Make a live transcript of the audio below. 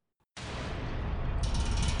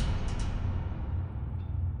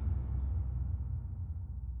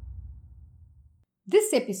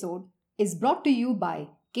This episode is brought to you by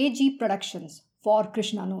KG Productions for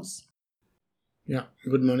Krishna Knows. Yeah,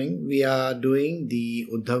 good morning. We are doing the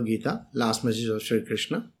Uddhav Gita, last message of Sri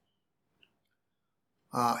Krishna.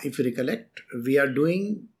 If you recollect, we are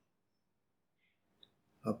doing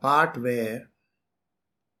a part where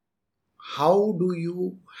how do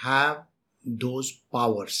you have those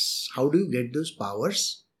powers? How do you get those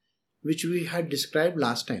powers which we had described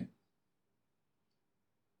last time?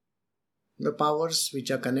 The powers which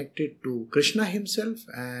are connected to Krishna himself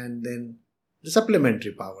and then the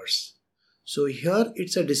supplementary powers. So here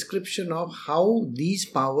it's a description of how these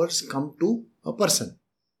powers come to a person,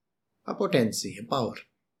 a potency, a power.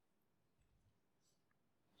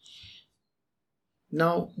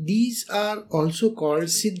 Now these are also called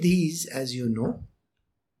siddhis, as you know.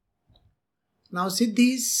 Now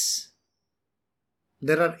siddhis,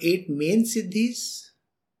 there are 8 main siddhis,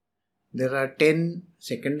 there are 10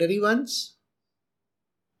 secondary ones.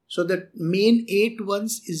 So the main 8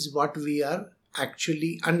 ones is what we are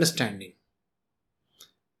actually understanding.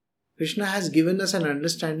 Krishna has given us an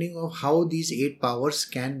understanding of how these 8 powers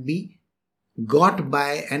can be got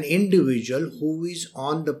by an individual who is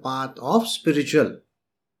on the path of spiritual.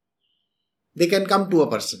 They can come to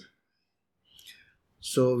a person.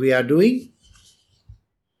 So we are doing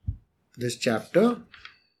this chapter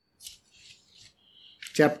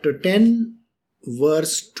 10,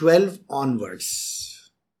 verse 12 onwards.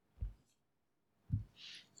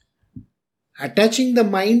 Attaching the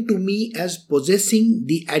mind to me as possessing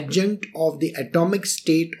the adjunct of the atomic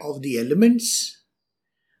state of the elements,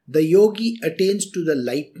 the yogi attains to the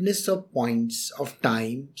lightness of points of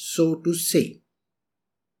time, so to say.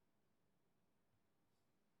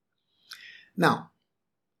 Now,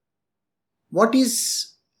 what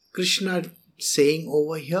is Krishna saying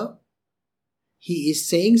over here? He is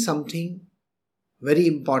saying something very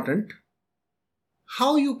important.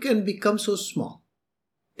 How you can become so small,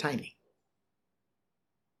 tiny.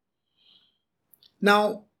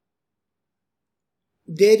 Now,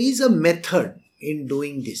 there is a method in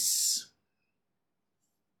doing this.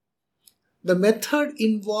 The method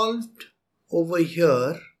involved over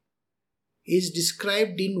here is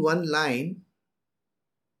described in one line,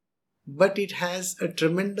 but it has a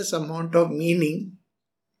tremendous amount of meaning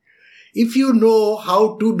if you know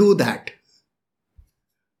how to do that.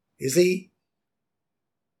 You see,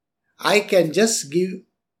 I can just give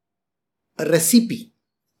a recipe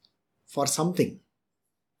for something.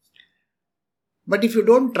 But if you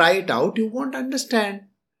don't try it out, you won't understand,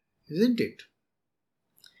 isn't it?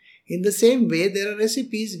 In the same way, there are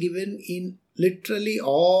recipes given in literally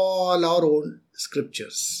all our own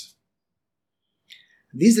scriptures.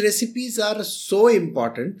 These recipes are so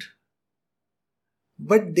important,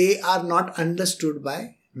 but they are not understood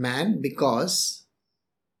by man because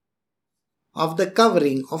of the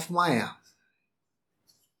covering of Maya.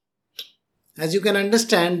 As you can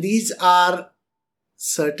understand, these are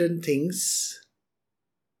certain things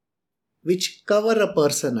which cover a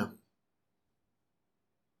person up.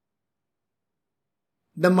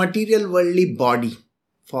 The material worldly body,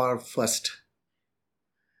 for first.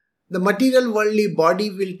 The material worldly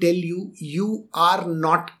body will tell you, you are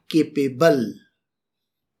not capable.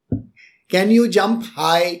 Can you jump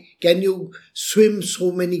high? Can you swim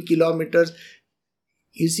so many kilometers?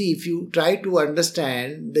 You see, if you try to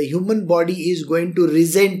understand, the human body is going to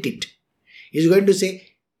resent it. It's going to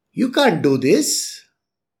say, you can't do this.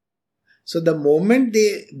 So the moment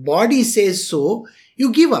the body says so,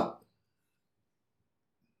 you give up.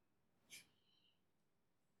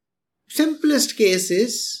 Simplest case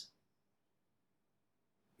is,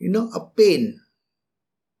 a pain.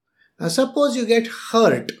 Now suppose you get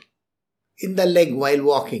hurt in the leg while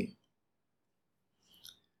walking.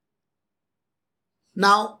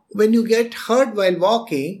 Now when you get hurt while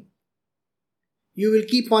walking, you will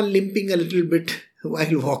keep on limping a little bit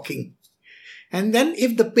while walking. And then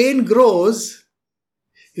if the pain grows,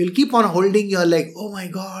 you'll keep on holding your leg. Oh my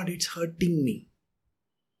God, it's hurting me.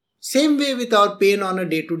 Same way with our pain on a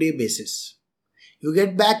day-to-day basis. You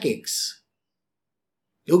get backaches.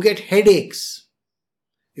 You get headaches.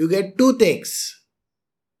 You get toothaches.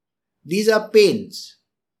 These are pains.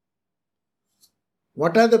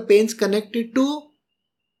 What are the pains connected to?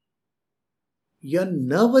 Your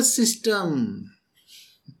nervous system.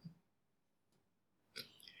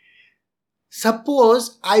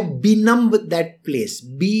 Suppose I benumb that place.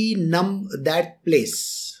 Benumb that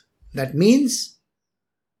place. That means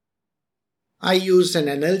I use an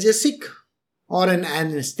analgesic or an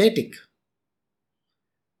anesthetic.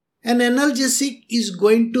 An analgesic is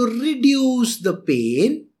going to reduce the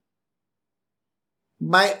pain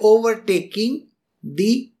by overtaking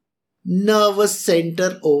the nervous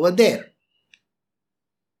center over there.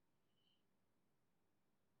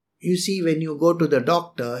 You see, when you go to the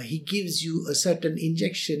doctor, he gives you a certain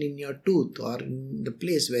injection in your tooth or in the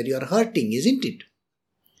place where you are hurting, isn't it?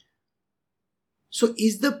 So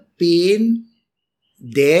is the pain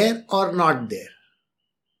there or not there?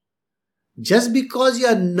 Just because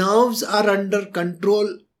your nerves are under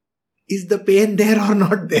control, is the pain there or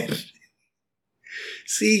not there?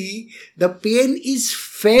 See, the pain is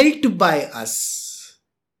felt by us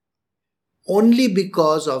only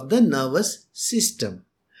because of the nervous system.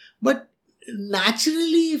 But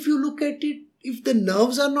naturally, if you look at it, if the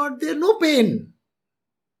nerves are not there, no pain.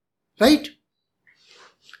 Right?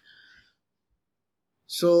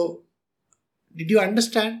 So, did you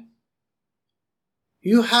understand?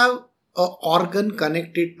 You have an organ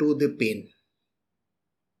connected to the pain.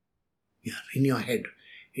 Yeah, in your head.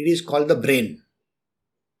 It is called the brain.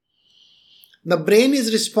 The brain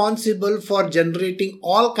is responsible for generating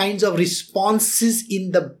all kinds of responses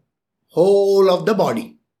in the whole of the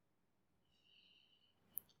body.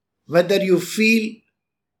 Whether you feel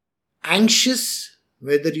anxious,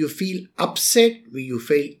 whether you feel upset, you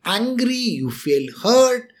feel angry, you feel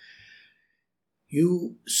hurt,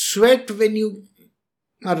 you sweat when you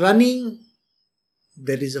are running,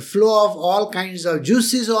 there is a flow of all kinds of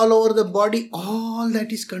juices all over the body, all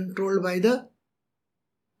that is controlled by the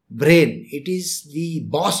brain. It is the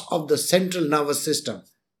boss of the central nervous system.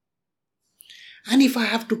 And if I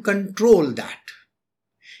have to control that,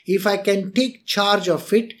 if I can take charge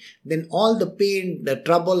of it, then all the pain, the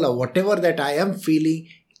trouble or whatever that I am feeling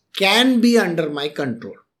can be under my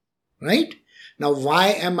control. Right? Now, why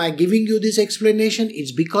am I giving you this explanation?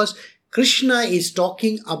 It's because Krishna is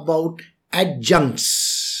talking about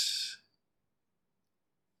adjuncts.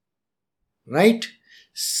 Right?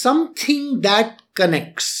 Something that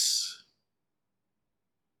connects.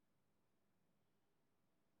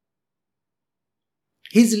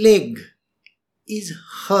 His leg is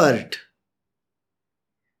hurt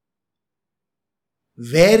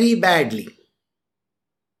very badly.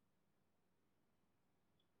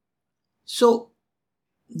 So,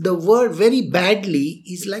 the word very badly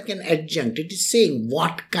is like an adjunct. It is saying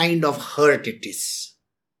what kind of hurt it is.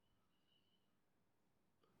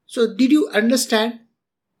 So, did you understand?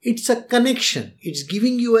 It's a connection. It's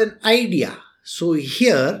giving you an idea. So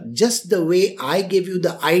here, just the way I gave you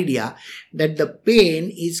the idea that the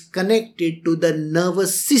pain is connected to the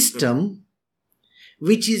nervous system,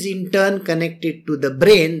 which is in turn connected to the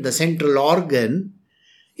brain, the central organ,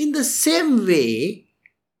 in the same way,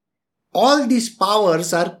 all these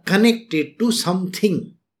powers are connected to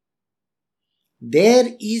something.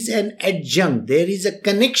 There is an adjunct, there is a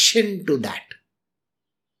connection to that.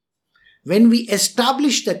 When we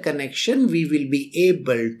establish the connection, we will be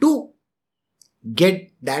able to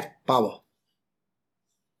get that power.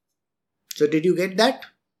 So did you get that?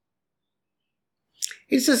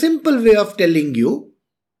 It's a simple way of telling you,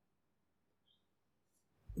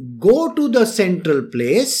 go to the central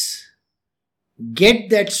place, get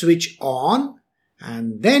that switch on,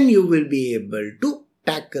 and then you will be able to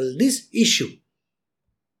tackle this issue.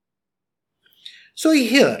 So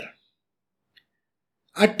here,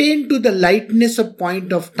 attain to the lightness of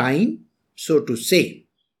point of time, so to say.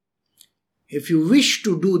 If you wish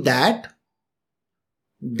to do that,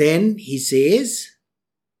 then he says,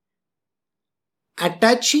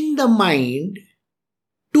 attaching the mind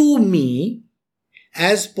to me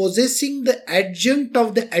as possessing the adjunct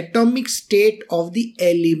of the atomic state of the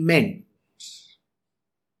elements.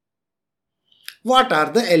 What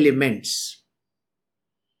are the elements?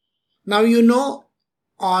 Now you know,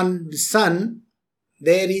 on the sun,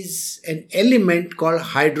 there is an element called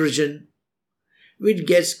hydrogen, which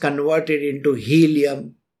gets converted into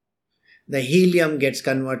helium. The helium gets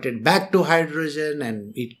converted back to hydrogen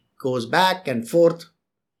and it goes back and forth.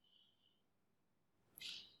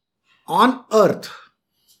 On Earth,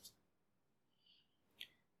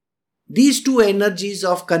 these two energies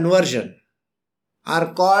of conversion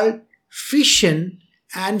are called fission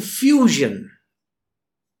and fusion.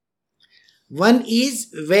 One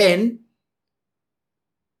is when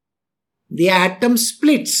the atom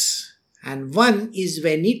splits, and one is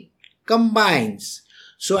when it combines.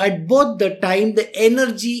 So at both the time the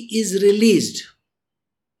energy is released.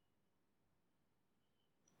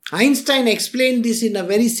 Einstein explained this in a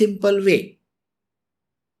very simple way.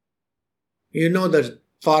 You know the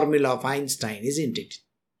formula of Einstein, isn't it?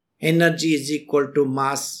 Energy is equal to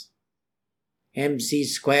mass mc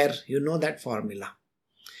square. You know that formula.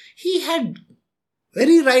 He had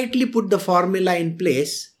very rightly put the formula in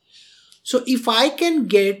place. So if I can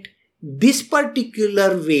get this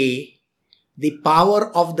particular way, the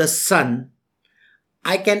power of the sun,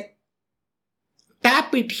 I can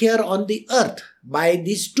tap it here on the earth by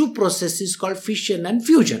these two processes called fission and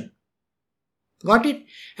fusion. Got it?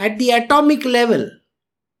 At the atomic level,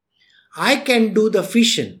 I can do the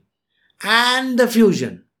fission and the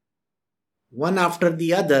fusion. One after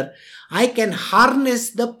the other, I can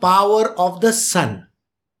harness the power of the sun.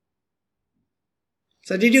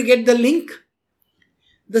 So did you get the link?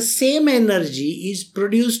 The same energy is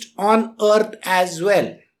produced on earth as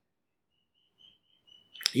well.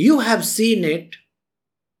 You have seen it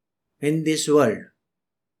in this world.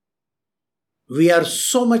 We are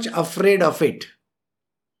so much afraid of it.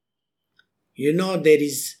 You know, there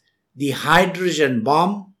is the hydrogen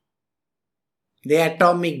bomb, the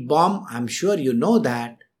atomic bomb. I'm sure you know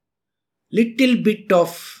that. Little bit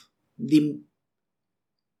of the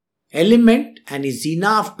element and is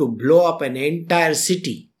enough to blow up an entire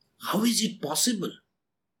city. How is it possible?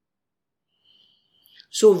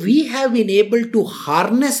 So we have been able to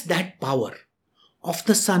harness that power of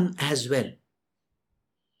the sun as well.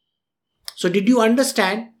 So did you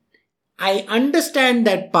understand? I understand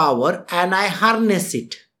that power and I harness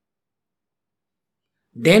it.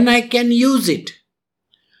 Then I can use it.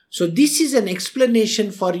 So this is an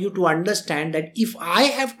explanation for you to understand that if I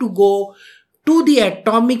have to go to the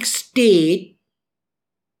atomic state,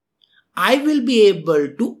 I will be able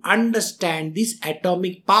to understand this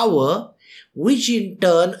atomic power, which in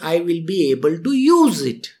turn I will be able to use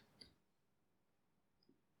it.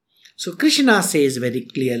 So Krishna says very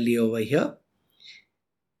clearly over here,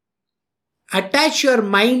 attach your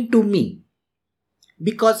mind to me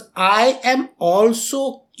because I am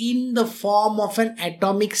also in the form of an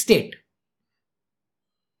atomic state.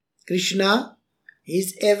 Krishna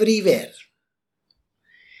is everywhere.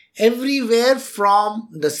 Everywhere from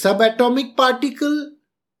the subatomic particle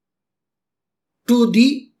to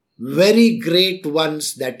the very great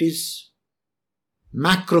ones, that is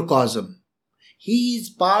macrocosm. He is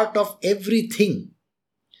part of everything.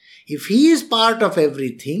 If he is part of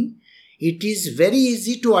everything, it is very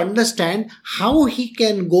easy to understand how he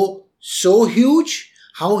can go so huge,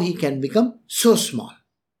 how he can become so small.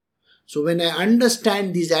 So when I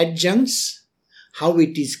understand these adjuncts, how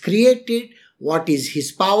it is created, what is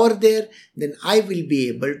his power there, then I will be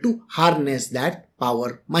able to harness that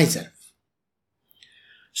power myself.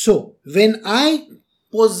 So when I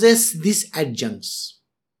possess these adjuncts,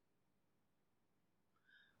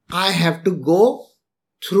 I have to go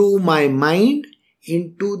through my mind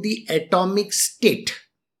into the atomic state.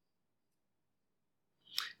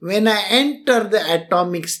 When I enter the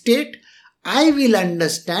atomic state, I will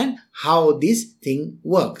understand how this thing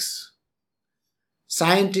works.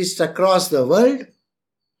 Scientists across the world,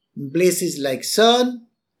 places like CERN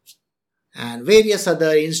and various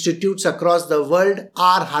other institutes across the world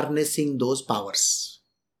are harnessing those powers.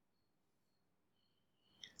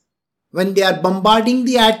 When they are bombarding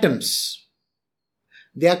the atoms,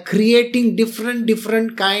 they are creating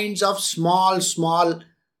different kinds of small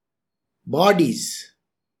bodies,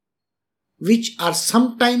 which are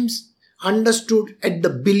sometimes understood at the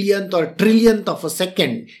billionth or trillionth of a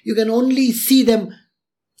second. You can only see them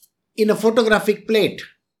in a photographic plate.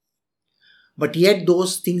 But yet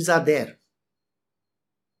those things are there.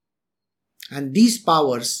 And these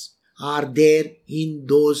powers are there in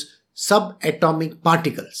those subatomic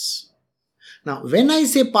particles. Now, when I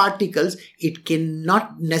say particles, it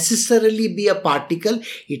cannot necessarily be a particle.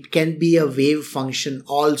 It can be a wave function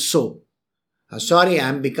also. Sorry, I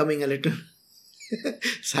am becoming a little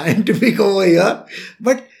scientific over here.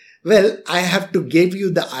 But, well, I have to give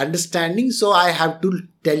you the understanding. So, I have to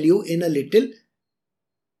tell you in a little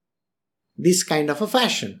this kind of a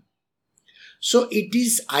fashion. So, it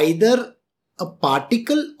is either a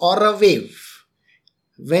particle or a wave.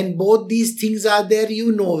 When both these things are there,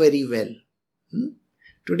 you know very well.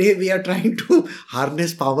 Today we are trying to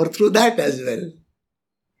harness power through that as well.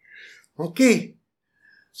 Okay.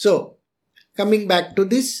 So, coming back to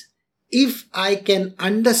this, if I can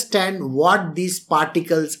understand what these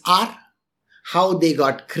particles are, how they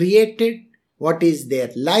got created, what is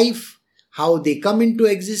their life, how they come into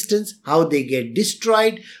existence, how they get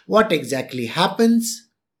destroyed, what exactly happens,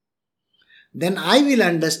 then I will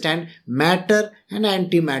understand matter and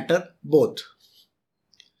antimatter both.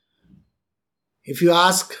 If you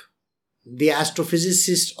ask the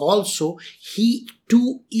astrophysicist also, he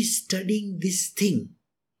too is studying this thing,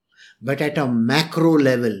 but at a macro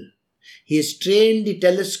level. He has trained the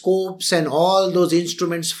telescopes and all those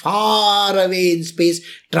instruments far away in space,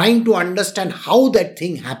 trying to understand how that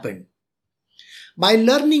thing happened. By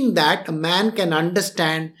learning that, a man can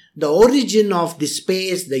understand the origin of the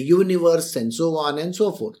space, the universe, and so on and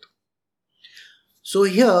so forth. So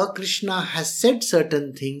here Krishna has said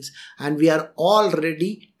certain things and we are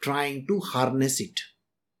already trying to harness it.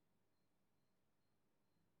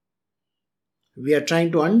 We are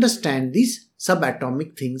trying to understand these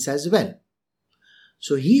subatomic things as well.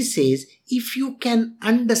 So he says, if you can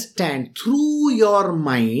understand through your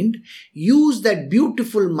mind, use that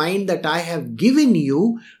beautiful mind that I have given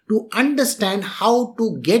you to understand how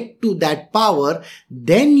to get to that power,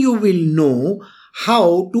 then you will know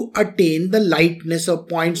how to attain the lightness of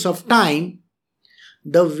points of time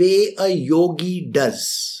the way a yogi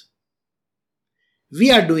does. We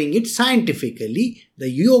are doing it scientifically. The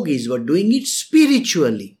yogis were doing it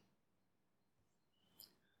spiritually.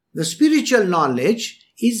 The spiritual knowledge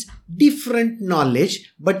is different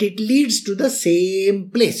knowledge, but it leads to the same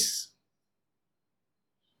place.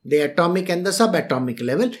 The atomic and the subatomic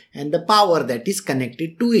level and the power that is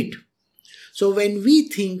connected to it. So when we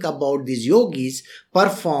think about these yogis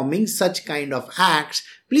performing such kind of acts,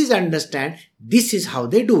 please understand this is how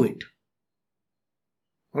they do it.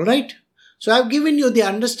 Alright? So I have given you the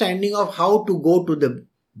understanding of how to go to the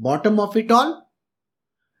bottom of it all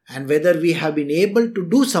and whether we have been able to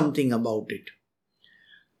do something about it.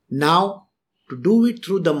 Now, to do it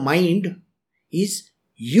through the mind is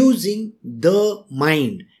using the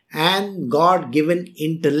mind and God-given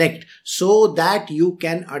intellect so that you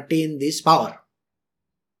can attain this power.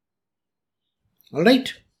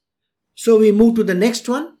 Alright? So we move to the next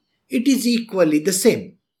one. It is equally the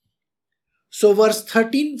same. So verse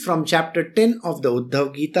 13 from chapter 10 of the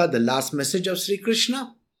Uddhav Gita, the last message of Sri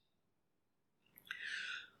Krishna.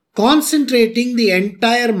 Concentrating the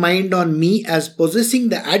entire mind on me as possessing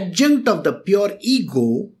the adjunct of the pure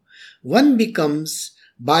ego, one becomes,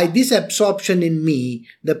 by this absorption in me,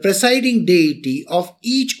 the presiding deity of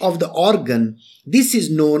each of the organ. This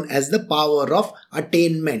is known as the power of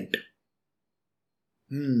attainment.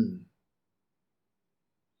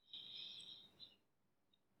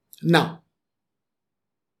 Now,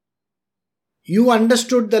 you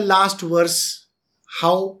understood the last verse,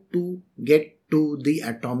 how to get to the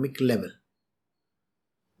atomic level.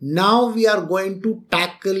 Now we are going to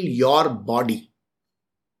tackle your body.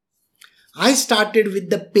 I started with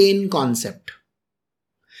the pain concept.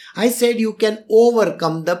 I said you can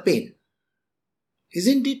overcome the pain.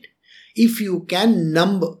 Isn't it? If you can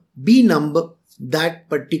be numb that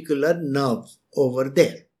particular nerve over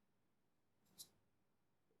there.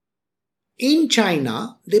 In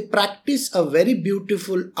China, they practice a very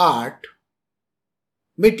beautiful art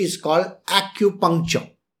which is called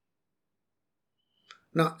acupuncture.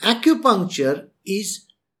 Now, acupuncture is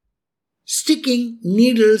sticking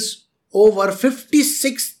needles over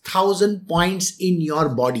 56,000 points in your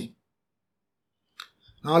body.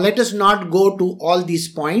 Now, let us not go to all these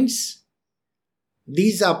points.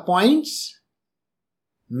 These are points,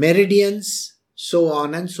 meridians, so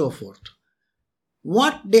on and so forth.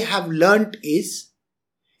 What they have learnt is,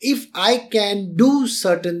 if I can do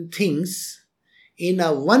certain things in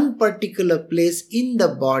one particular place in the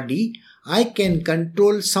body, I can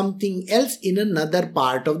control something else in another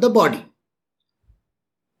part of the body.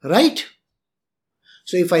 Right?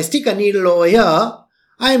 So if I stick a needle over here,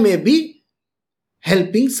 I may be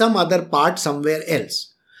helping some other part somewhere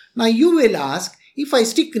else. Now you will ask, if I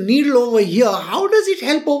stick a needle over here, how does it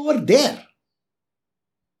help over there?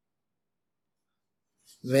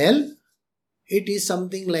 Well, it is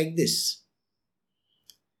something like this.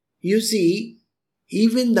 You see,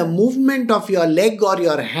 even the movement of your leg or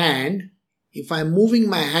your hand, if I am moving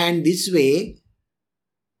my hand this way,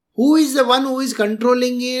 who is the one who is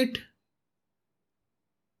controlling it?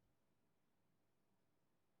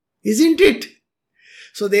 Isn't it?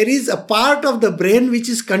 So there is a part of the brain which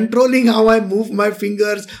is controlling how I move my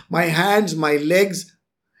fingers, my hands, my legs,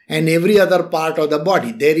 and every other part of the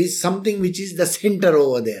body. There is something which is the center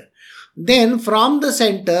over there. Then from the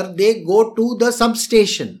center, they go to the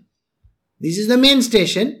substation. This is the main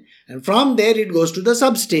station, and from there it goes to the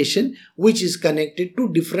substation, which is connected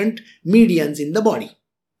to different medians in the body.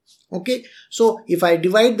 Okay, so if I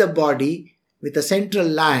divide the body with a central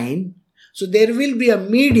line, so there will be a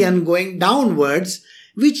median going downwards,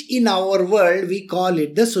 which in our world we call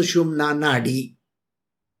it the Sushumna Nadi.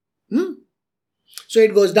 So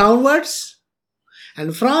it goes downwards,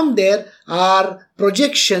 and from there are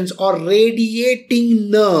projections or radiating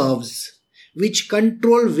nerves which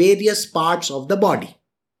control various parts of the body.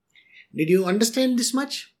 Did you understand this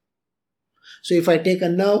much? So if I take a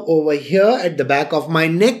nerve over here at the back of my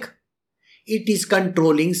neck, it is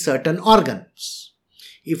controlling certain organs.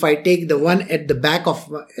 If I take the one at the back of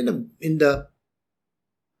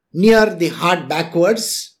near the heart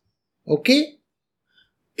backwards, okay,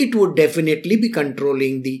 it would definitely be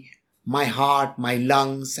controlling the my heart, my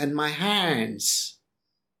lungs, and my hands.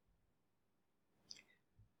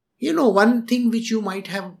 One thing which you might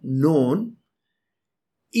have known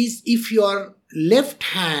is if your left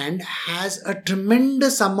hand has a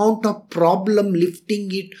tremendous amount of problem lifting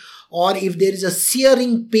it, or if there is a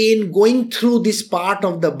searing pain going through this part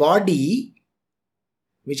of the body,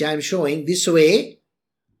 which I am showing this way,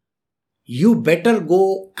 you better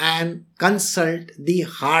go and consult the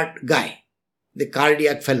heart guy, the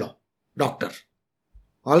cardiac fellow, doctor.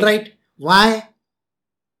 Alright? Why?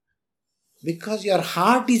 Because your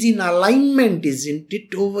heart is in alignment, isn't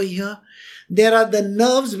it, over here? There are the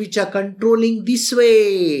nerves which are controlling this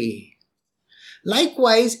way.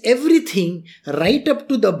 Likewise, everything right up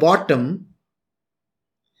to the bottom,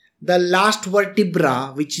 the last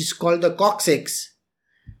vertebra, which is called the coccyx,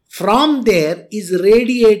 from there is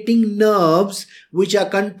radiating nerves which are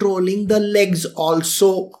controlling the legs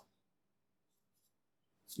also.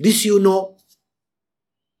 This you know.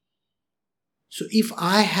 So if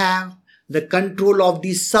I have the control of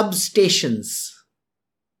these substations,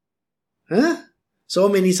 so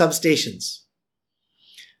many substations,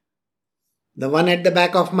 the one at the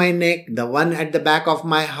back of my neck, the one at the back of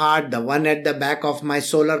my heart, the one at the back of my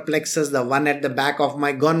solar plexus, the one at the back of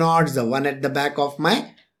my gonads, the one at the back of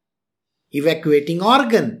my evacuating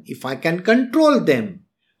organ, if I can control them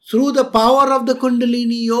through the power of the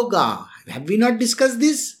Kundalini Yoga. Have we not discussed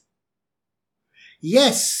this?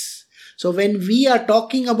 Yes. So when we are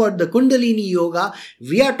talking about the Kundalini Yoga,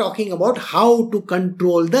 we are talking about how to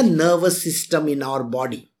control the nervous system in our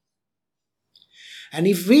body. And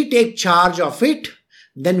if we take charge of it,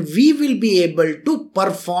 then we will be able to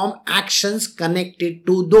perform actions connected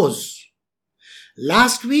to those.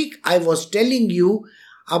 Last week, I was telling you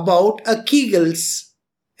about a Kegel's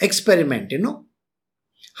experiment,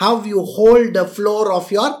 how you hold the floor of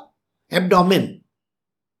your abdomen.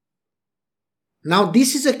 Now,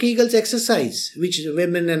 this is a Kegel's exercise, which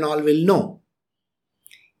women and all will know.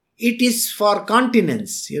 It is for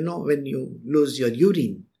continence, when you lose your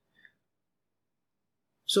urine.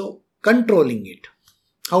 So, controlling it.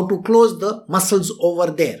 How to close the muscles over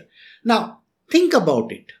there. Now, think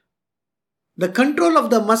about it. The control of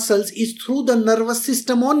the muscles is through the nervous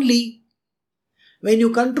system only. When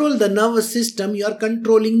you control the nervous system, you are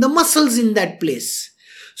controlling the muscles in that place.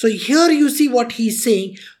 So here you see what he is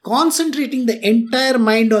saying, concentrating the entire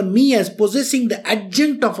mind on me as possessing the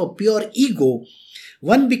adjunct of a pure ego,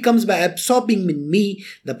 one becomes by absorbing in me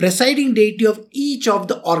the presiding deity of each of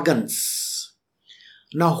the organs.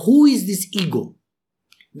 Now who is this ego?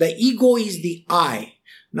 The ego is the I.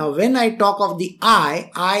 Now when I talk of the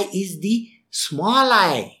I is the small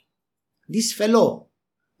I. This fellow,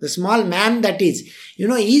 the small man that is,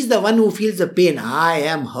 he is the one who feels the pain. I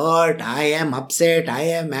am hurt, I am upset, I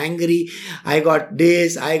am angry, I got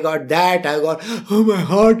this, I got that, my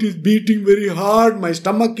heart is beating very hard, my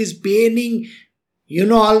stomach is paining.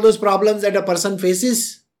 All those problems that a person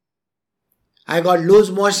faces. I got loose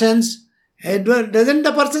motions. Doesn't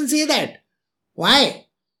the person say that? Why?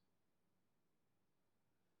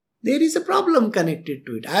 There is a problem connected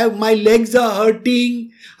to it. My legs are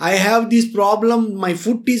hurting. I have this problem. My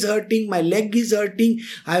foot is hurting. My leg is hurting.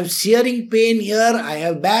 I have searing pain here. I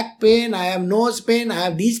have back pain. I have nose pain. I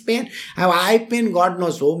have this pain. I have eye pain. God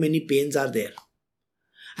knows, so many pains are there.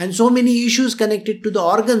 And so many issues connected to the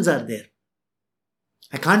organs are there.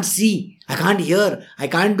 I can't see. I can't hear. I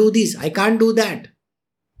can't do this. I can't do that.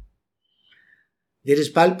 There is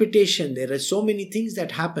palpitation. There are so many things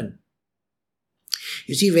that happen.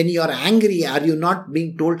 You see, when you are angry, are you not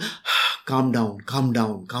being told, calm down, calm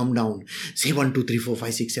down, calm down. Say 1, 2, 3, 4,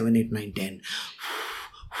 5, 6, 7, 8, 9, 10.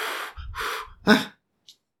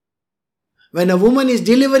 When a woman is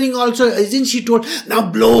delivering also, isn't she told,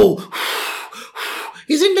 now blow?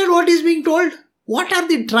 Isn't that what is being told? What are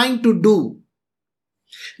they trying to do?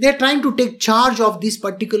 They are trying to take charge of this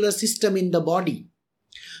particular system in the body.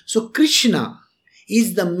 So Krishna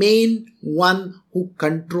is the main one who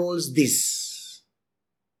controls this.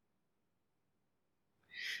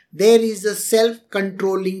 There is a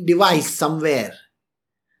self-controlling device somewhere.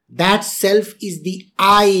 That self is the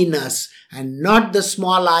I in us and not the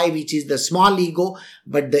small I, which is the small ego,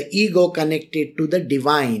 but the ego connected to the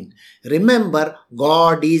divine. Remember,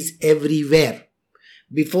 God is everywhere.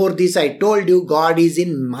 Before this, I told you God is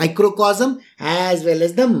in microcosm as well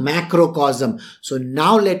as the macrocosm. So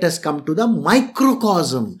now let us come to the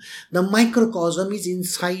microcosm. The microcosm is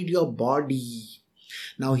inside your body.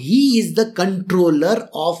 Now he is the controller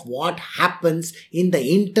of what happens in the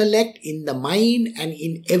intellect, in the mind, and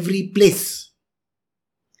in every place.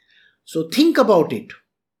 So think about it.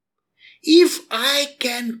 If I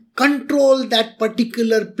can control that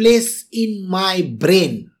particular place in my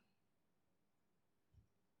brain,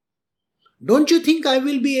 don't you think I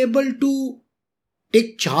will be able to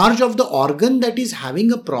take charge of the organ that is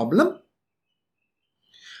having a problem?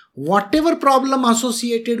 Whatever problem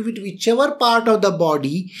associated with whichever part of the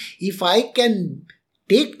body, if I can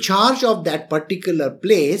take charge of that particular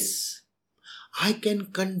place, I can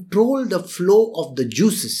control the flow of the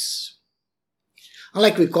juices.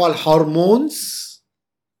 Like we call hormones.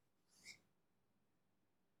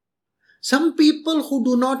 Some people who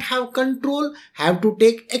do not have control have to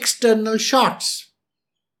take external shots.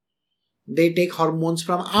 They take hormones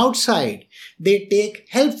from outside. They take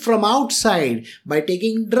help from outside by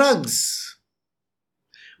taking drugs,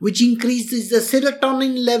 which increases the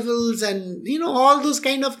serotonin levels and all those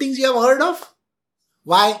kind of things you have heard of.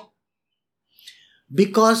 Why?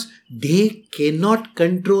 Because they cannot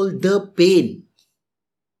control the pain.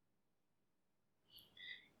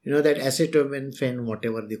 That acetaminophen,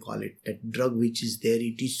 whatever they call it, that drug which is there,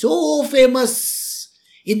 it is so famous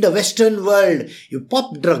in the Western world. You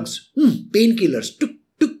pop drugs, painkillers, tuk,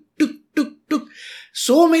 tuk, tuk, tuk, tuk.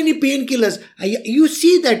 So many painkillers. You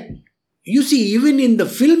see even in the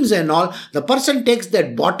films and all, the person takes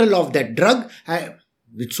that bottle of that drug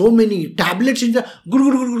with so many tablets in the,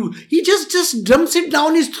 he just dumps it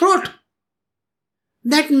down his throat.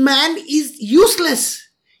 That man is useless.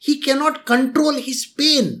 He cannot control his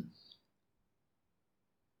pain.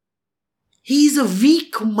 He is a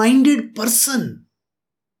weak-minded person.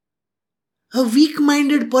 A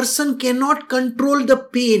weak-minded person cannot control the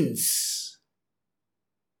pains.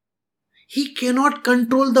 He cannot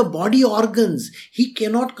control the body organs. He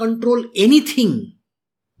cannot control anything.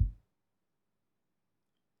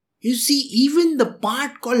 You see, even the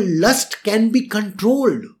part called lust can be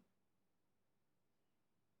controlled.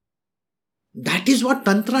 That is what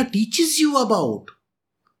Tantra teaches you about.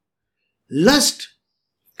 Lust,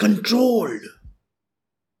 controlled.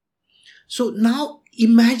 So now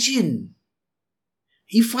imagine,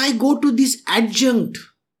 if I go to this adjunct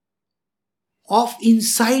of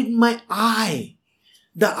inside my eye,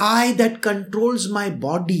 the eye that controls my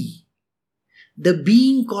body, the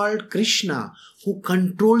being called Krishna who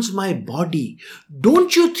controls my body,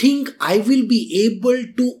 don't you think I will be able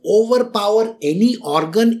to overpower any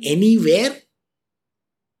organ anywhere?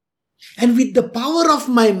 And with the power of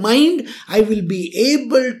my mind, I will be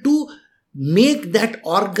able to make that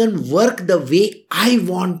organ work the way I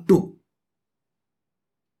want to.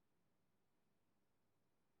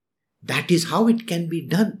 That is how it can be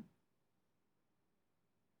done.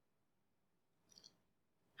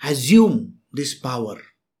 Assume this power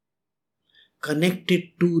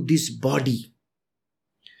connected to this body.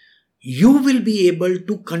 You will be able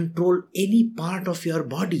to control any part of your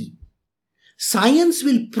body. Science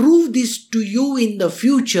will prove this to you in the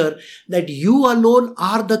future, that you alone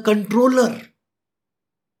are the controller.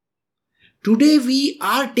 Today we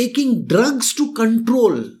are taking drugs to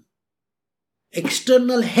control,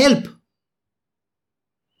 external help.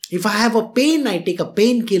 If I have a pain, I take a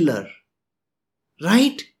painkiller,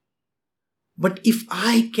 right? But if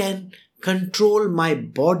I can control my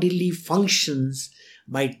bodily functions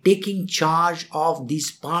by taking charge of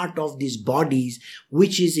this part of these bodies,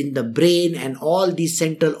 which is in the brain and all these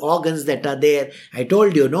central organs that are there. I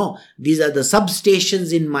told you, these are the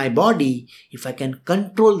substations in my body. If I can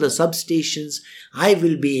control the substations, I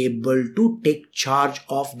will be able to take charge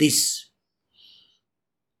of this.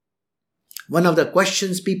 One of the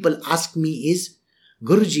questions people ask me is,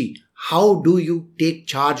 Guruji, how do you take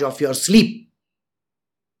charge of your sleep?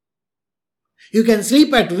 You can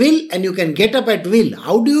sleep at will and you can get up at will.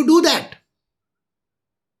 How do you do that?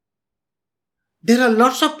 There are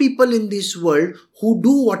lots of people in this world who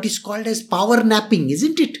do what is called as power napping,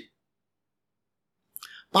 isn't it?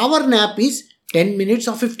 Power nap is 10 minutes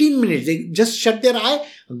or 15 minutes. They just shut their eye,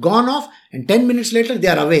 gone off, and 10 minutes later they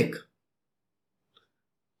are awake.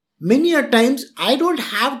 Many a times I don't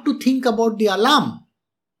have to think about the alarm.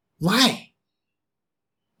 Why?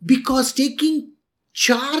 Because taking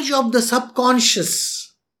charge of the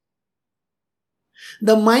subconscious,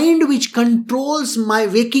 the mind which controls my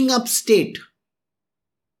waking up state,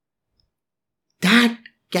 that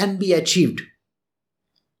can be achieved.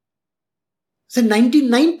 So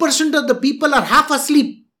 99% of the people are half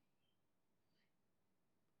asleep.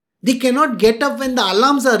 They cannot get up when the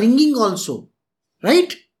alarms are ringing also.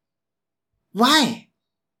 Right? Why?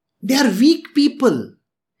 They are weak people.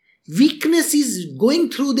 Weakness is going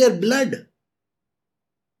through their blood.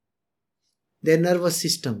 Their nervous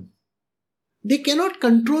system. They cannot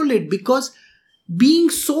control it because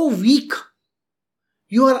being so weak,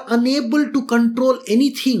 you are unable to control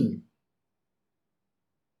anything.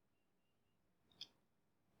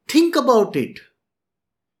 Think about it.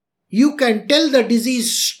 You can tell the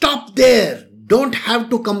disease, stop there, don't have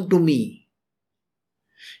to come to me.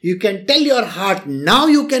 You can tell your heart, now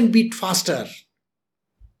you can beat faster.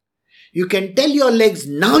 You can tell your legs,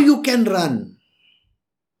 now you can run.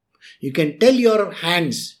 You can tell your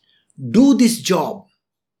hands, do this job.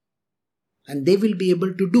 And they will be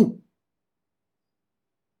able to do.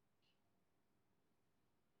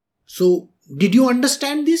 So, did you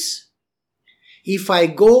understand this? If I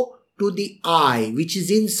go to the I, which is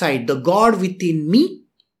inside, the God within me,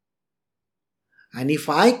 and if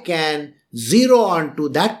I can zero on to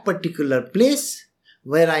that particular place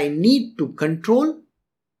where I need to control,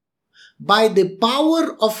 by the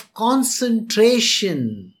power of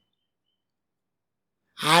concentration,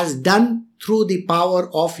 as done through the power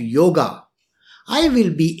of yoga, I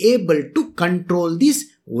will be able to control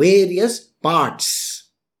these various parts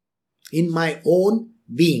in my own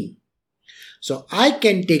being. So I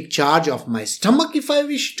can take charge of my stomach if I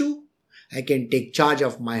wish to. I can take charge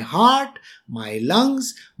of my heart, my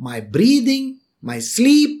lungs, my breathing, my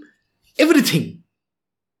sleep, everything.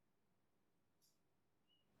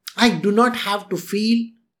 I do not have to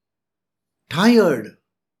feel tired.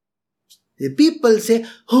 The people say,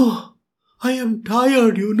 oh, I am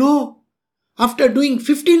tired, After doing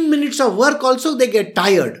 15 minutes of work also they get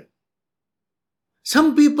tired.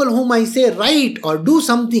 Some people whom I say write or do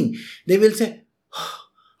something, they will say,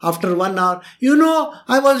 after 1 hour,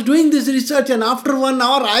 I was doing this research and after 1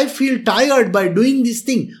 hour I feel tired by doing this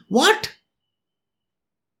thing. What?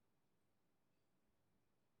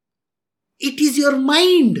 It is your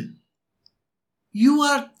mind. You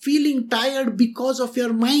are feeling tired because of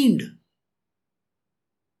your mind.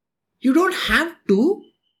 You don't have to.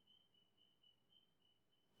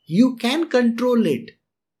 You can control it.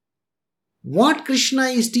 What Krishna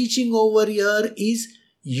is teaching over here is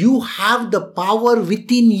you have the power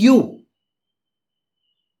within you.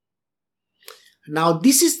 Now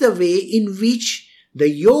this is the way in which the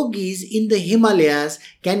yogis in the Himalayas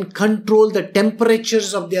can control the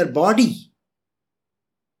temperatures of their body.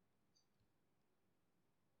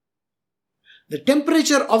 The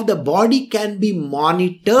temperature of the body can be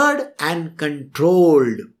monitored and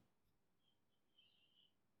controlled.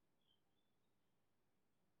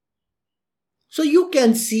 So you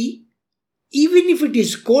can see, even if it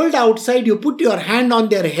is cold outside, you put your hand on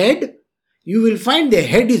their head, you will find their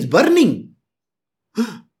head is burning.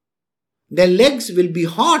 Their legs will be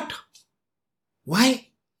hot. Why?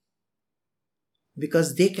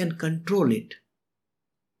 Because they can control it.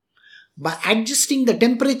 By adjusting the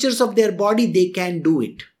temperatures of their body, they can do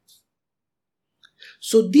it.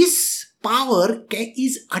 So this power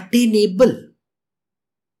is attainable.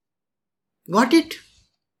 Got it?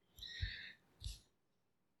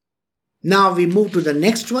 Now we move to the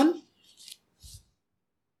next one.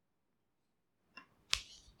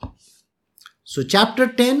 So chapter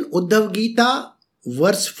 10, Uddhav Gita,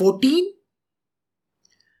 verse 14.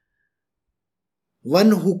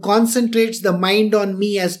 One who concentrates the mind on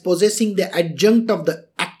me as possessing the adjunct of the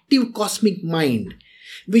active cosmic mind,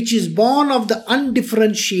 which is born of the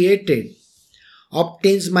undifferentiated,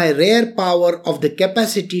 obtains my rare power of the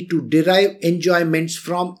capacity to derive enjoyments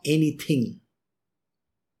from anything.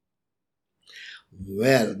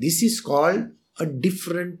 Well, this is called a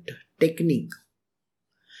different technique.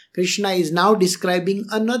 Krishna is now describing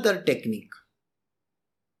another technique.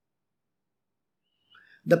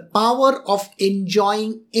 The power of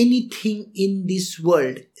enjoying anything in this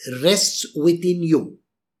world rests within you.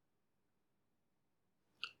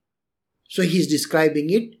 So he is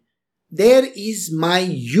describing it. There is my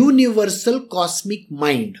universal cosmic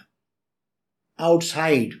mind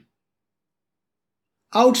outside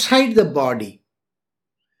the body.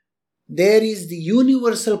 There is the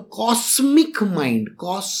universal cosmic mind.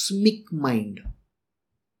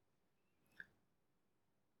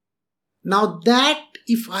 Now that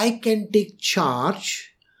if I can take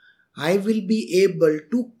charge, I will be able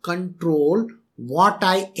to control what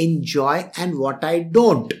I enjoy and what I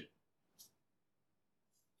don't.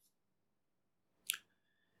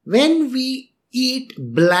 When we eat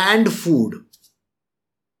bland food,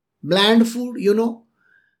 now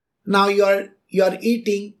you're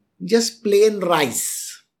eating just plain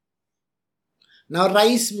rice. Now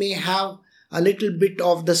rice may have a little bit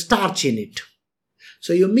of the starch in it.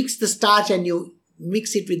 So you mix the starch and you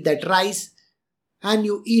mix it with that rice and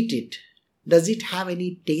you eat it. Does it have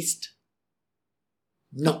any taste?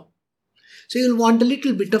 No. So you'll want a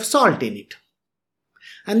little bit of salt in it.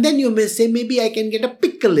 And then you may say, maybe I can get a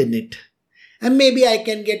pickle in it. And maybe I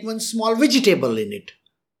can get one small vegetable in it.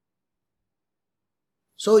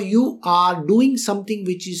 So you are doing something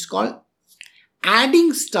which is called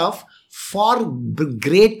adding stuff for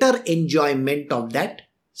greater enjoyment of that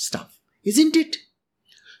stuff, isn't it?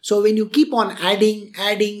 So when you keep on adding,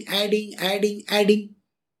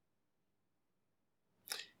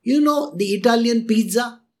 you know the Italian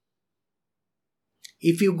pizza?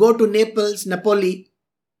 If you go to Naples, Napoli,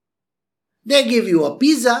 they give you a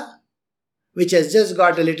pizza which has just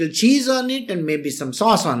got a little cheese on it and maybe some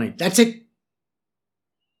sauce on it. That's it.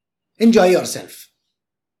 Enjoy yourself.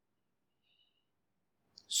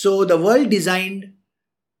 So the world designed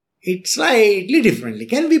it slightly differently.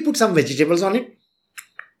 Can we put some vegetables on it?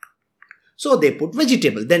 So they put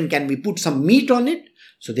vegetable. Then can we put some meat on it?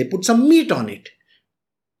 So they put some meat on it.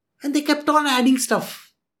 And they kept on adding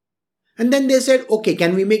stuff. And then they said, okay,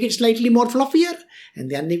 can we make it slightly more fluffier? And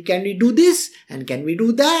then can we do this? And can we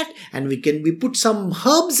do that? And we put some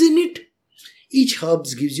herbs in it? Each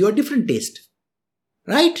herbs gives you a different taste.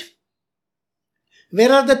 Right?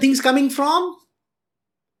 Where are the things coming from?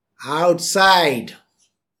 Outside.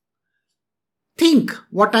 Think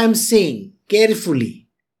what I am saying carefully.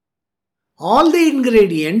 All the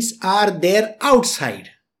ingredients are there outside.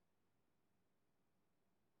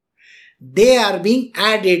 They are being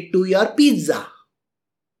added to your pizza.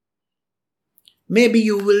 Maybe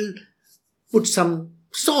you will put some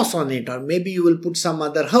sauce on it, or maybe you will put some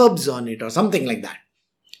other herbs on it, or something like that.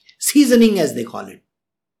 Seasoning, as they call it.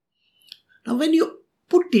 Now when you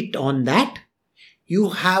put it on that, you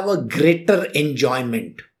have a greater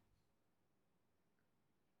enjoyment.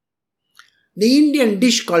 The Indian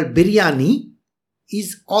dish called biryani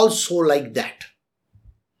is also like that.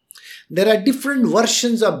 There are different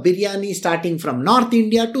versions of biryani starting from North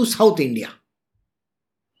India to South India.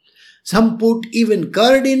 Some put even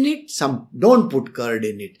curd in it, some don't put curd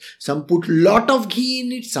in it. Some put lot of ghee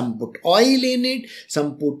in it, some put oil in it,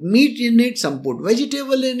 some put meat in it, some put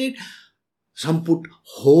vegetable in it, some put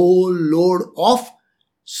whole load of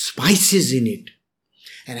spices in it.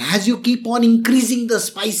 And as you keep on increasing the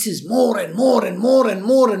spices more and more and more and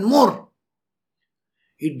more and more,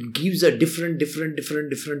 it gives a different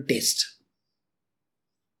taste.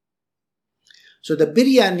 So the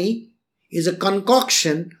biryani is a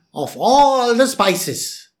concoction of all the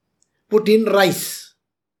spices put in rice.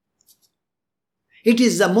 It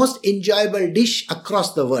is the most enjoyable dish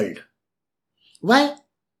across the world. Why?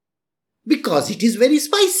 Because it is very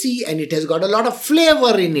spicy and it has got a lot of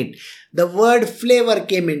flavor in it. The word flavor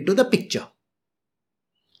came into the picture.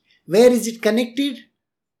 Where is it connected?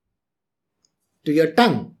 To your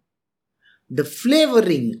tongue. The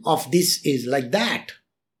flavoring of this is like that.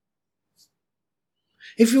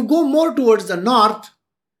 If you go more towards the north,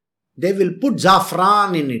 they will put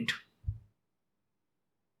saffron in it.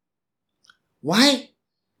 Why?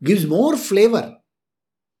 Gives more flavor.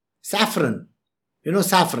 Saffron. You know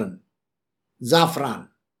saffron. Saffron.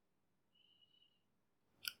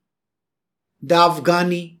 The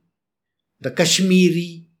Afghani, the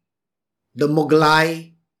Kashmiri, the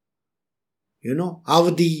Mughlai,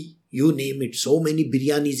 Avdi, you name it. So many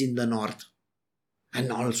biryanis in the north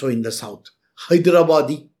and also in the south.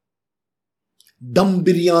 Hyderabadi, Dum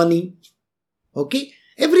biryani. Okay?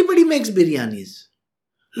 Everybody makes biryanis.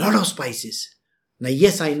 Lot of spices. Now,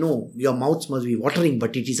 yes, I know your mouths must be watering,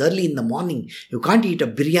 but it is early in the morning. You can't eat a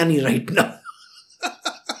biryani right now.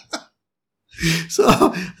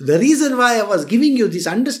 So, the reason why I was giving you this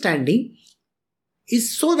understanding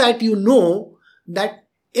is so that you know that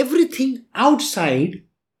everything outside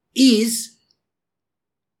is,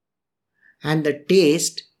 and the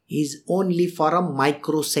taste is only for a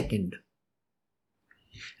microsecond.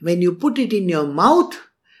 When you put it in your mouth,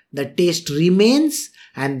 the taste remains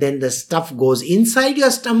and then the stuff goes inside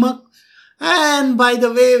your stomach. And by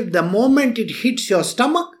the way, the moment it hits your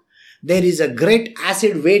stomach, there is a great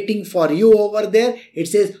acid waiting for you over there. It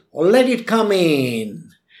says, oh, let it come in.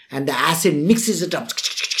 And the acid mixes it up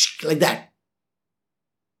like that.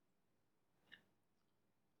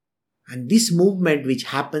 And this movement which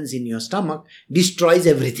happens in your stomach destroys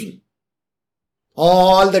everything.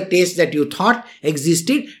 All the taste that you thought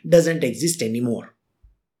existed doesn't exist anymore.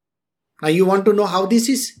 Now you want to know how this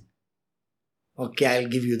is? Okay, I'll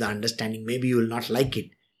give you the understanding. Maybe you will not like it.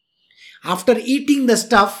 After eating the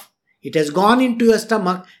stuff, it has gone into your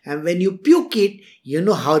stomach, and when you puke it, you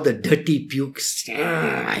know how the dirty pukes.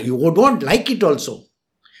 You don't like it also.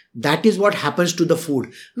 That is what happens to the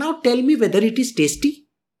food. Now tell me whether it is tasty.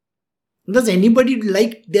 Does anybody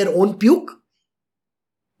like their own puke?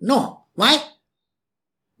 No. Why?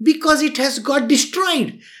 Because it has got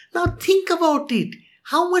destroyed. Now think about it.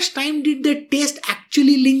 How much time did the taste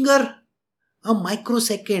actually linger? A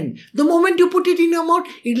microsecond. The moment you put it in your mouth,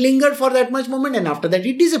 it lingered for that much moment and after that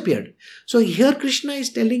it disappeared. So here Krishna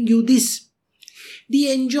is telling you this.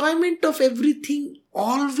 the enjoyment of everything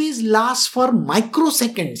always lasts for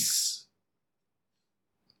microseconds.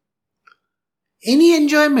 Any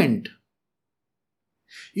enjoyment.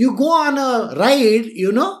 You go on a ride,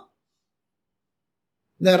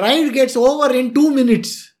 the ride gets over in 2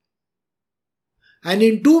 minutes. And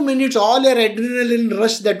in 2 minutes, all your adrenaline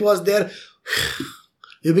rush that was there,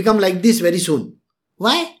 you become like this very soon.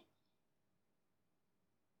 Why?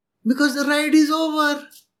 Because the ride is over.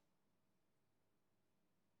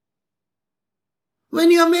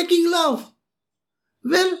 When you are making love,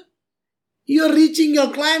 well, you are reaching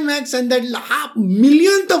your climax, and that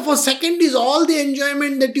millionth of a second is all the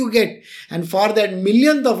enjoyment that you get. And for that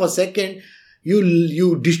millionth of a second,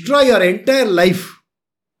 you destroy your entire life.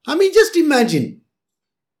 I mean, just imagine.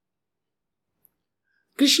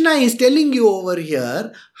 Krishna is telling you over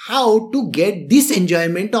here how to get this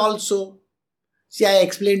enjoyment also. See, I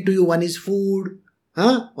explained to you, one is food,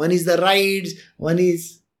 one is the rides, one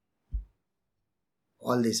is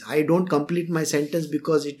all this. I don't complete my sentence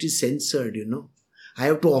because it is censored, I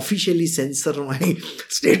have to officially censor my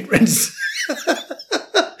statements.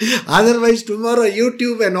 Otherwise, tomorrow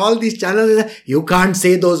YouTube and all these channels, you can't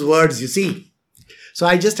say those words, you see. So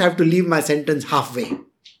I just have to leave my sentence halfway.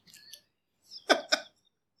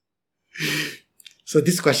 So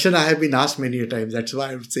this question I have been asked many times. That's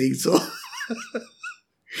why I'm saying so.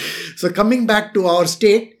 So coming back to our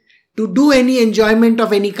state, to do any enjoyment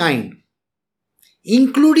of any kind,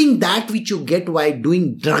 including that which you get while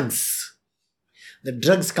doing drugs. The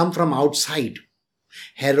drugs come from outside.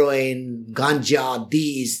 Heroin, ganja,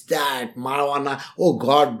 this, that, marijuana. Oh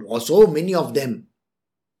God, so many of them.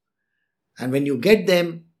 And when you get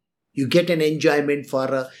them, you get an enjoyment for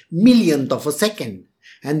a millionth of a second.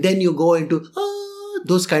 And then you go into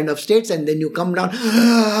those kind of states, and then you come down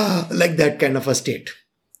like that kind of a state.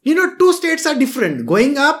 Two states are different.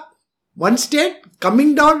 Going up, one state,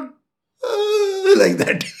 coming down like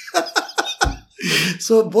that.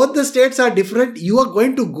 So both the states are different. You are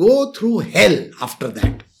going to go through hell after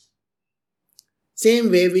that. Same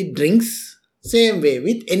way with drinks, same way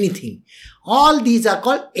with anything. All these are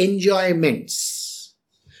called enjoyments.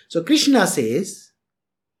 So Krishna says,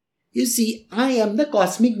 you see, I am the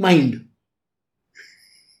cosmic mind.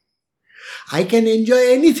 I can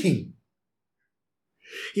enjoy anything.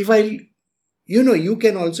 If you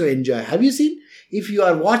can also enjoy. Have you seen? If you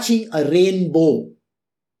are watching a rainbow,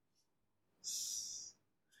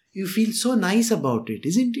 you feel so nice about it,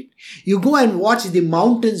 isn't it? You go and watch the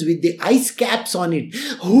mountains with the ice caps on it.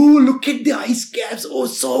 Oh, look at the ice caps. Oh,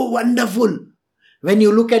 so wonderful. When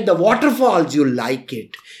you look at the waterfalls, you like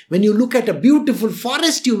it. When you look at a beautiful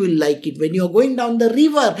forest, you will like it. When you are going down the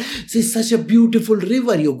river, it's such a beautiful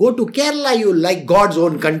river. You go to Kerala, you like God's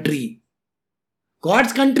own country.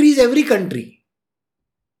 God's country is every country.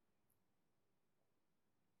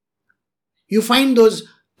 You find those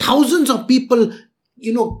thousands of people,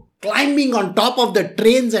 climbing on top of the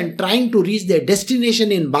trains and trying to reach their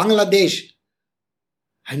destination in Bangladesh.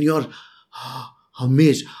 And you're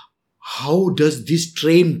amazed. How does this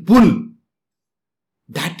train pull?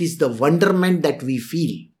 That is the wonderment that we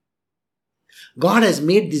feel. God has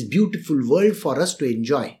made this beautiful world for us to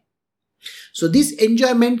enjoy. So this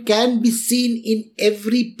enjoyment can be seen in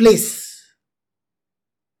every place.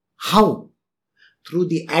 How? Through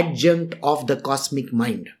the adjunct of the cosmic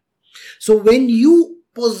mind. So when you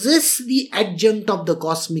possess the adjunct of the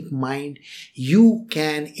cosmic mind, you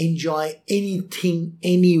can enjoy anything,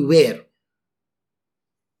 anywhere.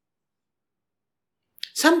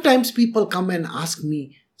 Sometimes people come and ask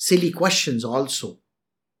me silly questions also.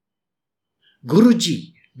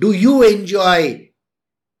 Guruji, do you enjoy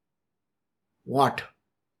what?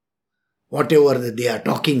 Whatever that they are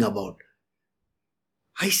talking about.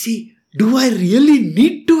 I say, do I really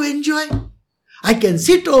need to enjoy? I can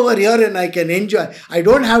sit over here and I can enjoy. I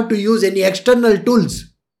don't have to use any external tools.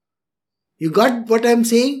 You got what I'm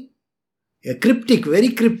saying? A cryptic, very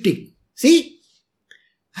cryptic. See?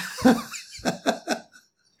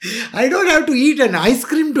 I don't have to eat an ice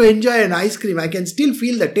cream to enjoy an ice cream. I can still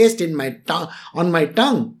feel the taste in my on my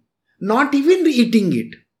tongue. Not even eating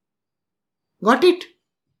it. Got it?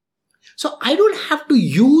 So I don't have to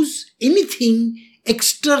use anything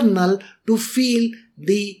external to feel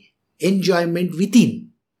the enjoyment within.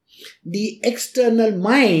 The external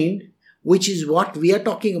mind, which is what we are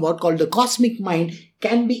talking about, called the cosmic mind,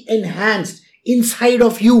 can be enhanced inside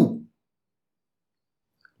of you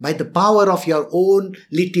by the power of your own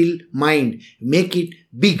little mind. Make it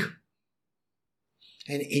big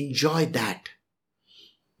and enjoy that.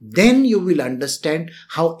 Then you will understand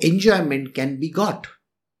how enjoyment can be got.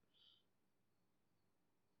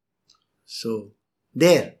 So,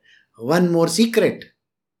 there, one more secret.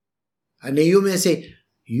 And you may say,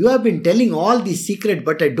 you have been telling all these secrets,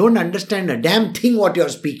 but I don't understand a damn thing what you are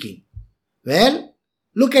speaking. Well,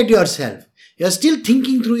 look at yourself. You are still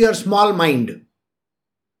thinking through your small mind.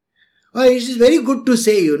 Oh, it is very good to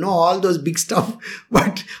say, all those big stuff,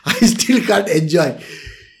 but I still can't enjoy.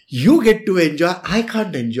 You get to enjoy, I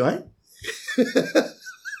can't enjoy.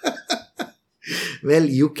 Well,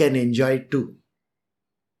 you can enjoy too.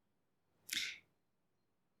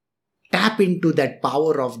 Tap into that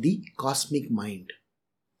power of the cosmic mind.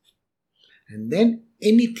 And then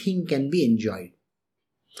anything can be enjoyed.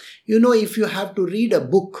 If you have to read a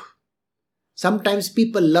book, sometimes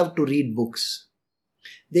people love to read books.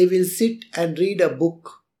 They will sit and read a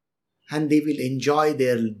book and they will enjoy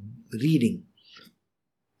their reading.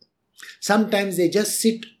 Sometimes they just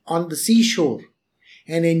sit on the seashore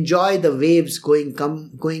and enjoy the waves going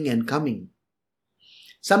and coming.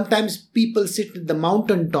 Sometimes people sit at the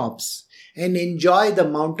mountain tops and enjoy the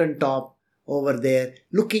mountain top over there,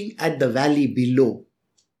 looking at the valley below.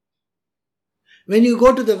 When you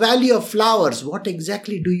go to the Valley of Flowers, what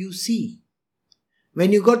exactly do you see?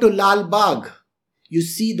 When you go to Lal Bagh, you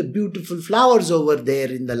see the beautiful flowers over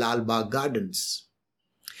there in the Lal Bagh gardens.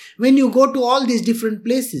 When you go to all these different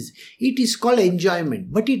places, it is called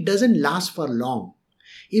enjoyment, but it doesn't last for long.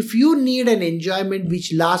 If you need an enjoyment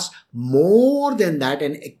which lasts more than that,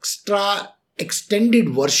 an extra extended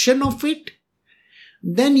version of it,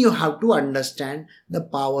 then you have to understand the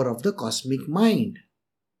power of the cosmic mind.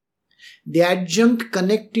 The adjunct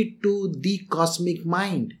connected to the cosmic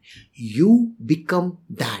mind, you become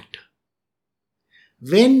that.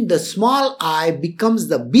 When the small I becomes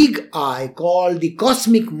the big I called the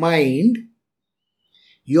cosmic mind,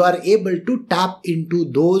 you are able to tap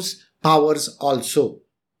into those powers also.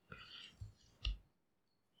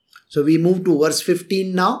 So we move to verse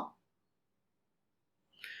 15 now.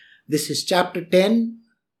 This is chapter 10,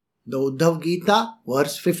 the Uddhav Gita,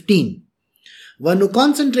 verse 15. One who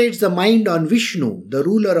concentrates the mind on Vishnu, the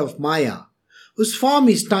ruler of Maya, whose form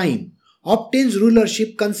is time, obtains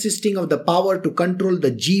rulership consisting of the power to control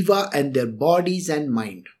the jiva and their bodies and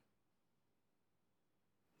mind.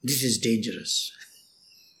 This is dangerous.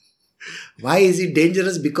 Why is it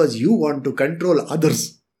dangerous? Because you want to control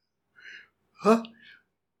others.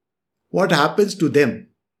 What happens to them?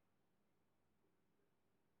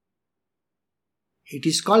 It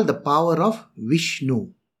is called the power of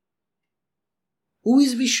Vishnu. Who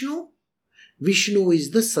is Vishnu? Vishnu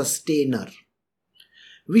is the sustainer.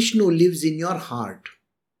 Vishnu lives in your heart.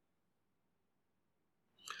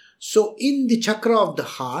 So in the chakra of the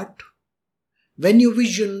heart, when you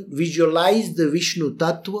visualize the Vishnu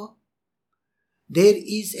Tattva, there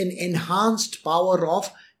is an enhanced power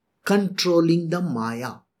of controlling the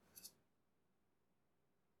Maya.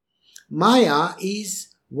 Maya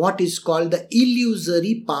is what is called the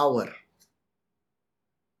illusory power.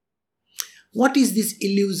 What is this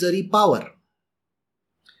illusory power?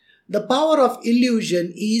 The power of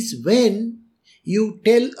illusion is when you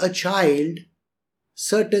tell a child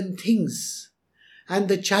certain things and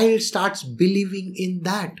the child starts believing in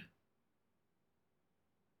that.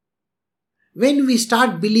 When we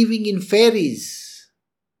start believing in fairies,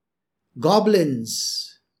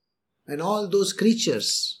 goblins, and all those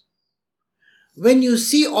creatures, when you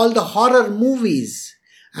see all the horror movies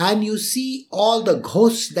and you see all the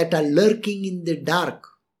ghosts that are lurking in the dark,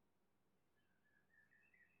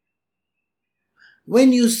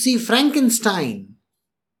 when you see Frankenstein,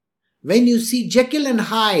 when you see Jekyll and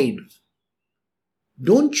Hyde,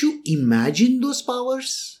 don't you imagine those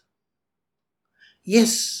powers?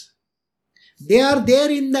 Yes, they are there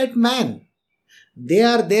in that man. They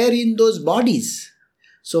are there in those bodies.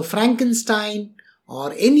 So Frankenstein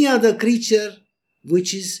or any other creature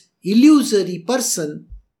which is illusory person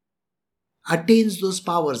attains those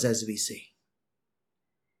powers, as we say.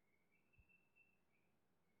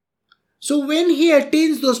 So when he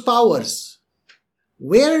attains those powers,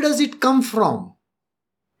 where does it come from?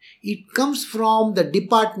 It comes from the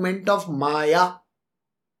department of Maya,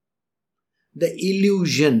 the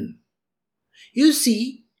illusion. You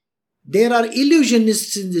see, there are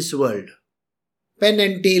illusionists in this world. Penn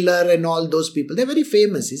and Teller and all those people, they're very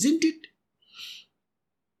famous, isn't it?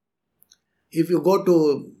 If you go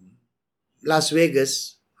to Las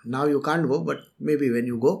Vegas, now you can't go, but maybe when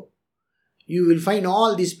you go, you will find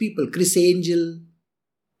all these people, Chris Angel,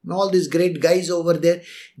 and all these great guys over there.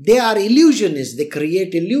 They are illusionists. They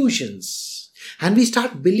create illusions. And we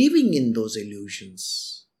start believing in those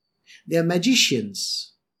illusions. They are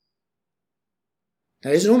magicians.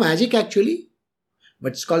 There is no magic actually,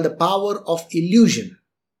 but it's called the power of illusion.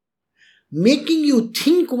 Making you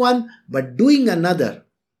think one, but doing another.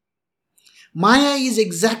 Maya is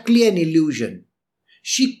exactly an illusion.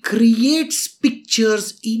 She creates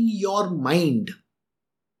pictures in your mind.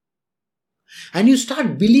 And you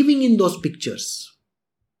start believing in those pictures.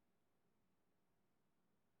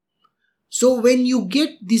 So when you get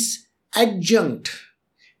this adjunct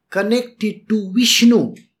connected to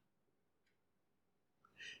Vishnu,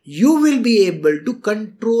 you will be able to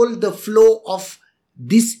control the flow of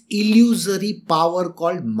this illusory power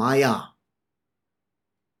called Maya.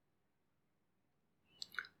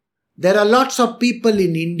 There are lots of people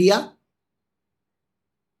in India,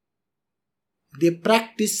 they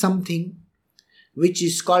practice something which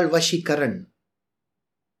is called Vashikaran.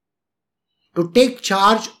 To take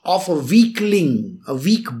charge of a weakling, a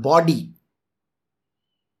weak body.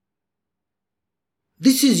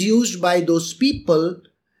 This is used by those people.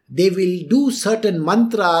 They will do certain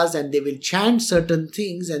mantras and they will chant certain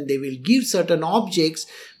things and they will give certain objects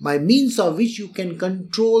by means of which you can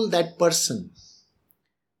control that person.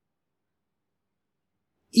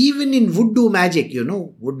 Even in voodoo magic,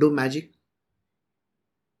 voodoo magic.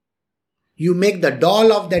 You make the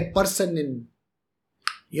doll of that person and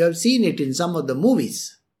you have seen it in some of the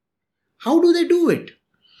movies. How do they do it?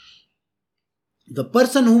 The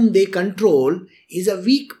person whom they control is a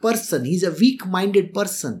weak person. He's a weak-minded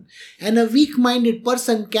person. And a weak-minded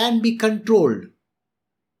person can be controlled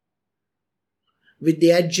with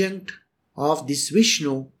the adjunct of this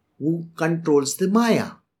Vishnu who controls the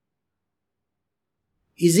Maya.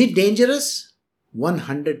 Is it dangerous?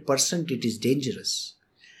 100% it is dangerous.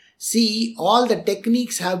 See, all the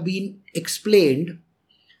techniques have been explained.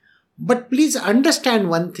 But please understand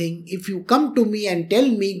one thing. If you come to me and tell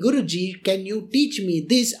me, Guruji, can you teach me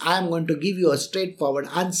this? I am going to give you a straightforward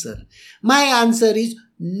answer. My answer is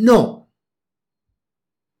no.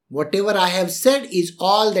 Whatever I have said is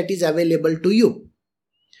all that is available to you.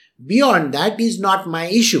 Beyond that is not my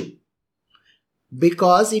issue.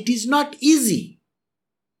 Because it is not easy.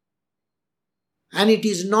 And it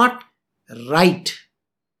is not right.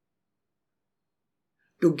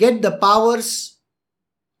 To get the powers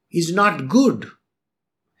is not good.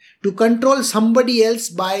 To control somebody else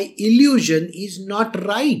by illusion is not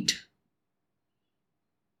right.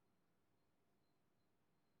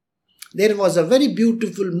 There was a very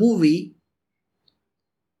beautiful movie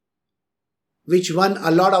which won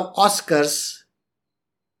a lot of Oscars,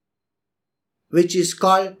 which is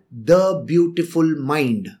called The Beautiful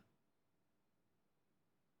Mind.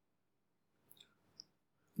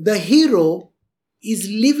 The hero is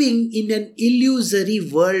living in an illusory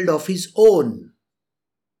world of his own.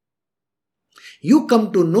 You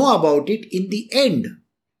come to know about it in the end.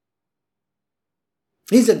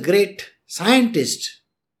 He's a great scientist,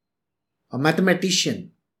 a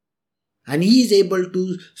mathematician, and he is able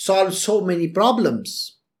to solve so many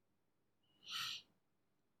problems.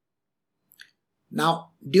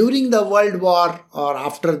 Now, during the World War or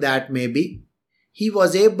after that maybe, he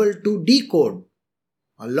was able to decode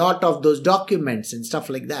a lot of those documents and stuff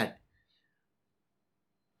like that.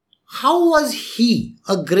 How was he,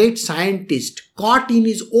 a great scientist, caught in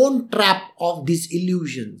his own trap of these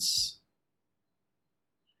illusions?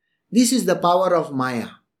 This is the power of Maya.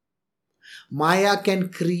 Maya can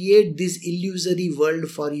create this illusory world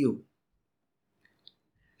for you.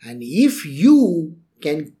 And if you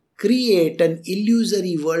can create an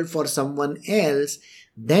illusory world for someone else,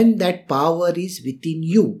 then that power is within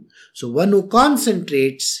you. So one who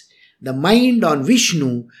concentrates the mind on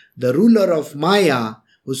Vishnu, the ruler of Maya,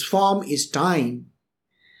 whose form is time,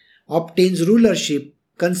 obtains rulership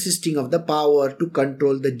consisting of the power to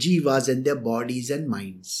control the jivas and their bodies and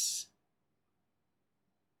minds.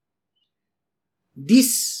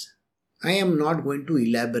 This I am not going to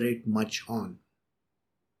elaborate much on.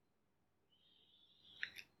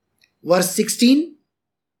 Verse 16,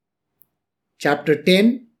 chapter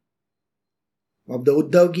 10 of the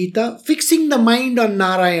Uddhav Gita, fixing the mind on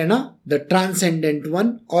Narayana, the transcendent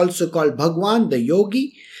one, also called Bhagwan, the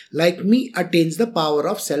yogi, like me, attains the power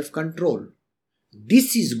of self-control.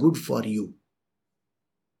 This is good for you.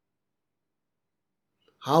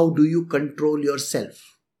 How do you control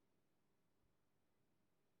yourself?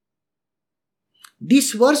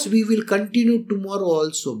 This verse we will continue tomorrow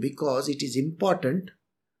also because it is important.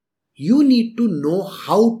 You need to know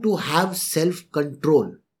how to have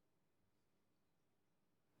self-control.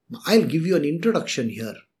 I'll give you an introduction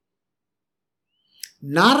here.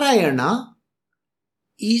 Narayana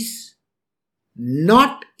is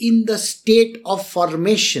not in the state of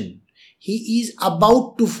formation. He is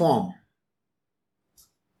about to form.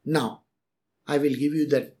 Now, I will give you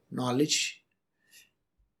that knowledge.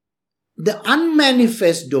 The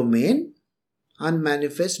unmanifest domain,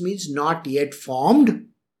 unmanifest means not yet formed,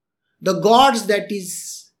 the gods that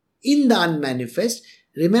is in the unmanifest.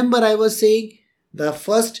 Remember I was saying the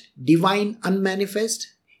first divine unmanifest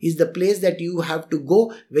is the place that you have to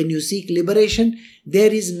go when you seek liberation.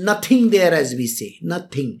 There is nothing there, as we say.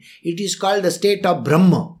 Nothing. It is called the state of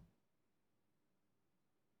Brahma.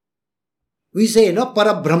 We say,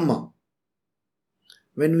 Parabrahma.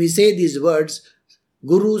 When we say these words,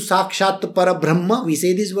 Guru Sakshat Parabrahma, we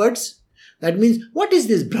say these words. That means, what is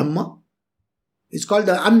this Brahma? It's called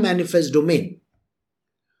the unmanifest domain.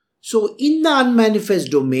 So, in the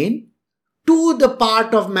unmanifest domain, to the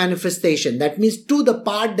part of manifestation, that means to the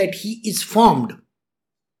part that he is formed,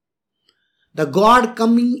 the God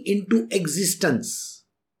coming into existence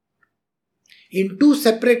in two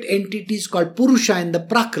separate entities called Purusha and the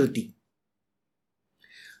Prakriti.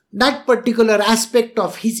 That particular aspect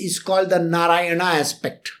of his is called the Narayana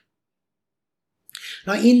aspect.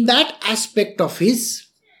 Now, in that aspect of his,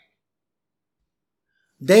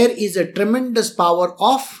 there is a tremendous power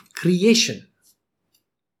of creation.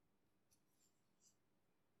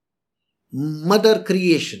 Mother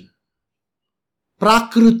creation.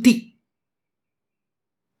 Prakriti.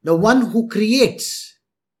 The one who creates.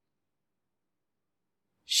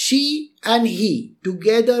 She and he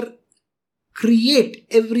together create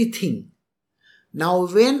everything. Now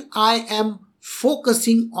when I am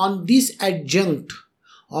focusing on this adjunct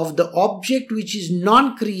of the object which is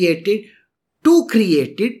non-created to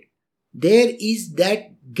created, there is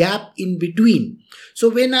that gap in between. So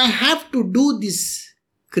when I have to do this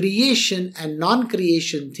creation and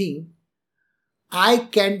non-creation thing, I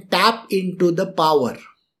can tap into the power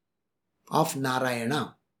of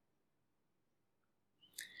Narayana.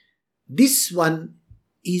 This one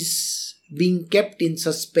is being kept in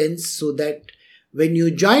suspense so that when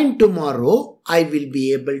you join tomorrow, I will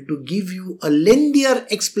be able to give you a lengthier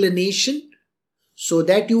explanation so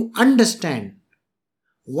that you understand.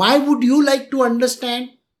 Why would you like to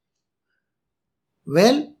understand?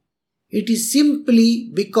 Well, it is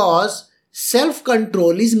simply because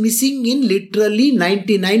self-control is missing in literally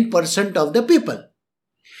 99% of the people.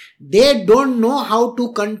 They don't know how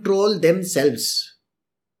to control themselves.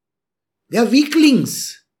 They are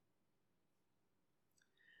weaklings.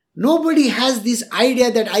 Nobody has this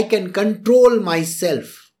idea that I can control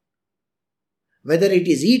myself. Whether it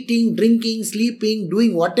is eating, drinking, sleeping,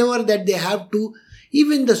 doing whatever that they have to,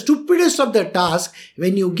 even the stupidest of the task,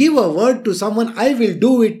 when you give a word to someone, I will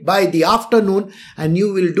do it by the afternoon, and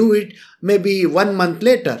you will do it maybe 1 month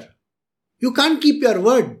later. You can't keep your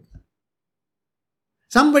word.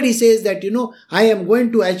 Somebody says that, I am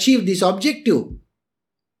going to achieve this objective,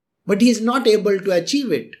 but he is not able to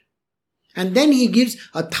achieve it. And then he gives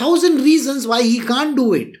 1,000 reasons why he can't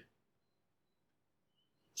do it.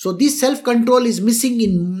 So this self-control is missing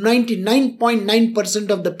in 99.9%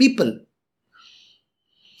 of the people.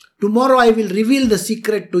 Tomorrow I will reveal the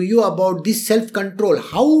secret to you about this self-control.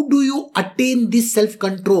 How do you attain this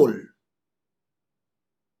self-control?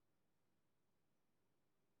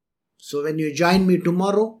 So when you join me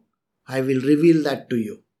tomorrow, I will reveal that to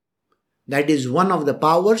you. That is one of the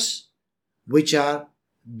powers which are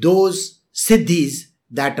those siddhis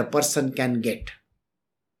that a person can get.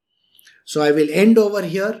 So I will end over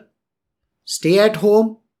here. Stay at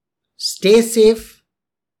home. Stay safe.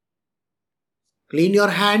 Clean your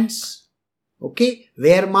hands. Okay?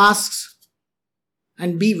 Wear masks.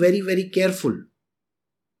 And be very, very careful.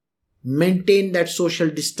 Maintain that social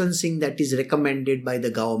distancing that is recommended by the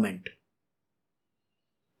government.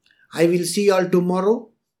 I will see you all tomorrow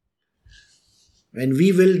when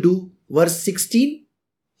we will do verse 16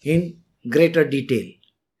 in greater detail.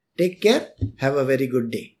 Take care. Have a very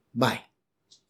good day. Bye.